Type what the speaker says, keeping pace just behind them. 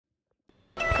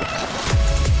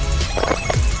I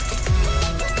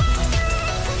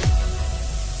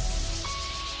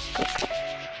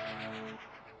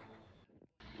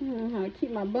don't know how to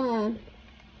keep my bun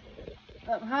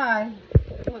up high.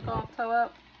 Look all toe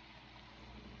up.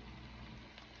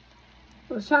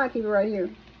 I was trying to keep it right here.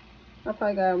 I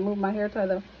probably gotta move my hair tie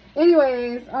though.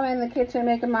 Anyways, I'm in the kitchen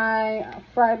making my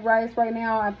fried rice right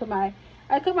now. I cook my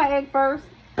egg first.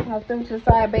 I'll throw to the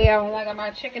side bail, and I got my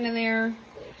chicken in there,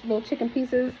 little chicken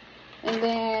pieces, and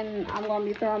then I'm gonna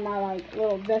be throwing my like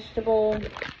little vegetable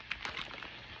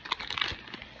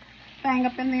thing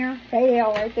up in there,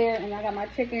 bail right there, and I got my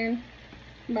chicken.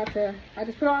 I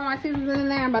just put all my seasonings in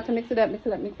there. I'm about to mix it up. I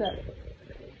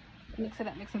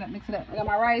got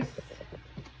my rice.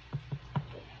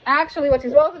 Actually, what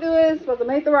you're supposed to do is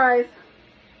make the rice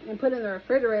and put it in the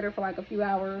refrigerator for like a few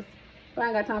hours. But I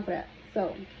ain't got time for that.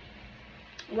 So,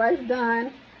 rice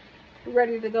done,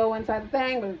 ready to go inside the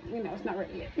thing, but you know it's not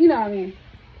ready yet. You know what I mean?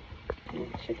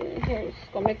 Chicken in here. We're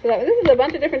just gonna mix it up. This is a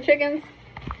bunch of different chickens.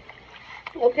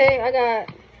 Okay, I got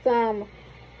some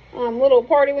little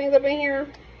party wings up in here.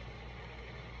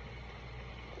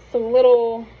 Some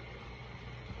little,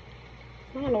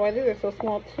 I don't know why these are so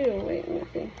small too. Wait, let me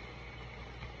see.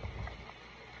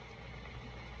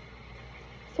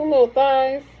 Some little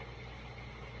thighs.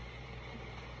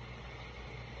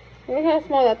 Look how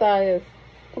small that thigh is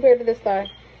compared to this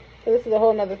thigh. So this is a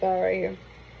whole nother thigh right here.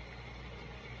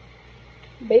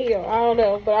 Big, I don't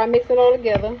know, but I mix it all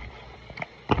together.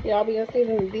 Y'all be gonna see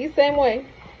them the same way.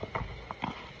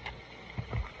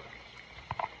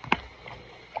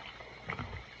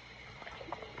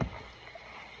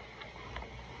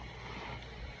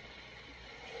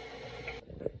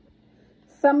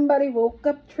 Somebody woke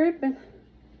up tripping.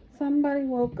 Somebody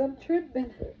woke up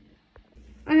tripping.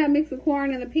 I have mixed the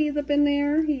corn and the peas up in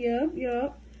there.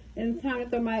 Yup. And it's time to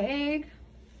throw my egg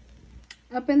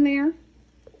up in there.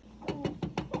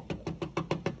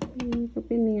 Up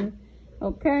in there.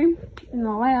 Okay. And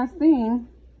the last thing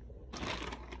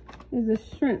is the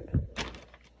shrimp.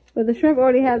 But the shrimp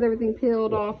already has everything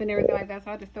peeled off and everything like that.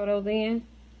 So I just throw those in.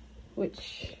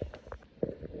 Which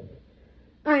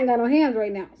I ain't got no hands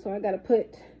right now. So I got to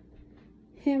put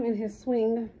him in his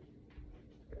swing.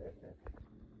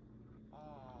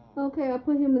 Okay, I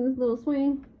put him in this little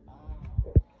swing.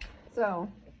 So,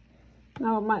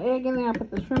 now with my egg in there, I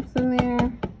put the shrimps in there.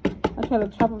 I try to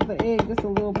chop up the egg just a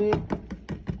little bit.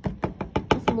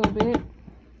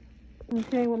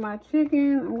 Okay, with my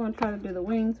chicken, I'm going to try to do the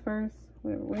wings first.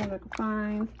 Whatever wings I can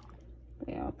find.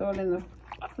 Yeah, I'll throw it in the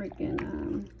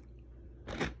freaking,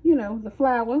 you know, the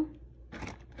flour.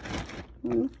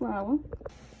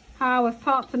 How I was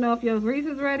taught to know if your grease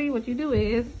is ready, what you do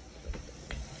is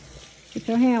get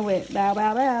your hand wet, bow,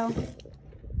 bow, bow,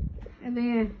 and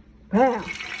then bow.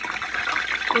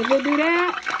 If you do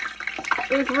that,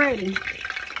 it's ready.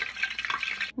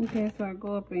 Okay, so I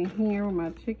go up in here where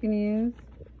my chicken is,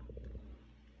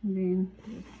 and then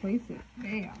just place it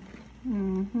down.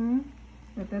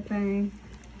 Let that thing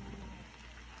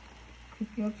cook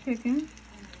your chicken.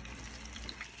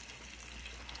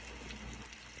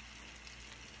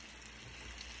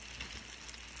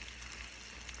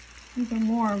 These are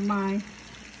more of my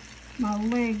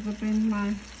legs up in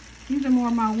my, these are more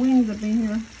of my wings up in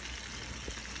here.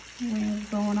 Wings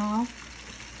going off.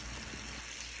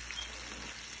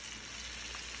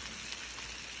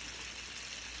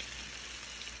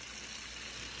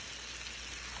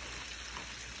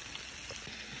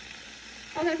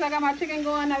 Okay, so I got my chicken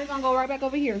going. Now we're gonna go right back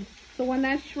over here. So when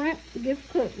that shrimp gets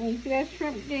cooked, when you see that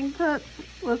shrimp getting cooked,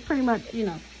 well, it's pretty much, you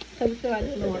know, because it's still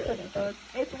like more cooking. So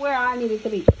it's where I need it to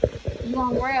be. You're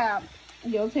gonna grab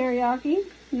your teriyaki.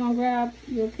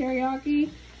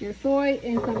 Your soy,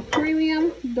 and some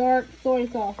premium dark soy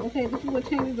sauce. Okay, this is what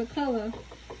changes the color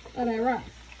of that rice.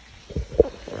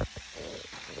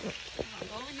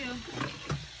 Over here.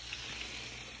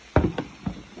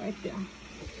 Right there.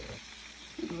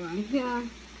 Right here.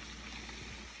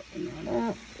 Open that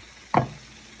up.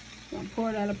 Gonna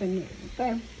pour that up in there.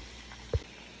 Okay.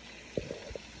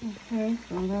 Okay,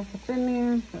 so that's what's in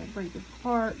there. So I break this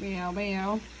apart.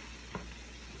 Bail.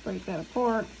 Break that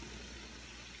apart.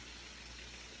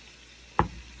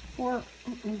 I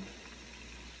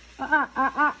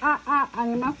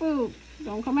need my food.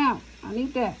 Don't come out. I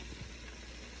need that.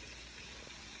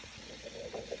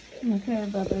 Okay,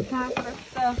 about the time for that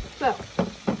stuff. So,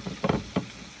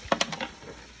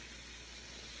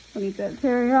 I need that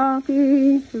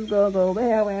teriyaki. Just go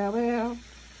bail.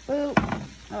 Boop.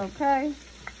 Okay.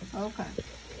 And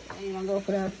you're gonna go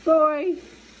for that soy.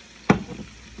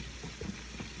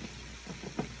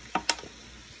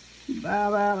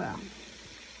 Bow.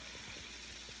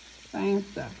 Same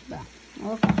stuff. Bow.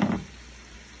 Okay.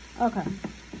 Okay.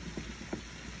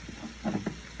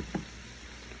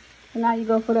 So now you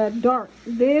go for that dark.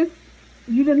 This,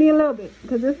 you just need a little bit.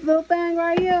 Because this little thing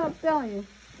right here, I'm telling you.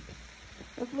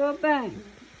 This little thing.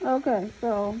 Okay,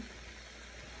 so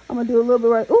I'm going to do a little bit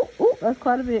right. Ooh, ooh, that's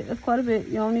quite a bit. That's quite a bit.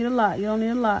 You don't need a lot. You don't need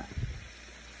a lot.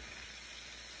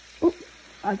 Ooh,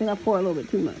 I think I poured a little bit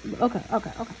too much. Okay,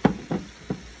 okay, okay.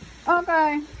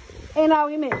 Okay. And now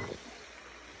we mix.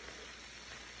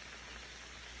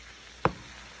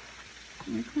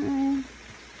 Okay.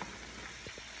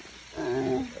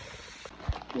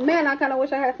 Man, I kind of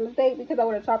wish I had some steak because I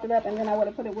would have chopped it up and then I would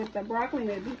have put it with the broccoli.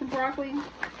 There'd be some broccoli.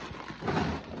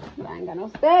 But I ain't got no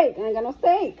steak. I ain't got no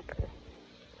steak.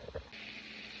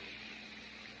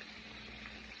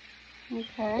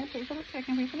 Okay, piece of the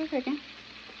chicken, piece of the chicken.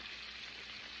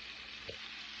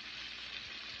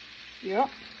 Yep.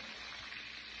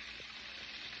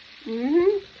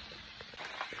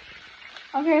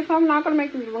 Okay, so I'm not going to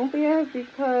make these lumpias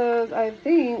because I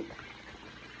think,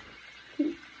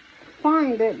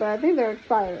 find it, but I think they're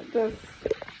expired. Just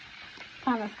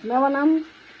kind of smelling them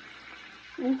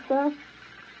and stuff.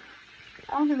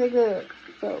 I don't think they're good,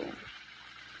 so.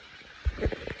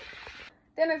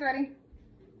 Dinner's ready.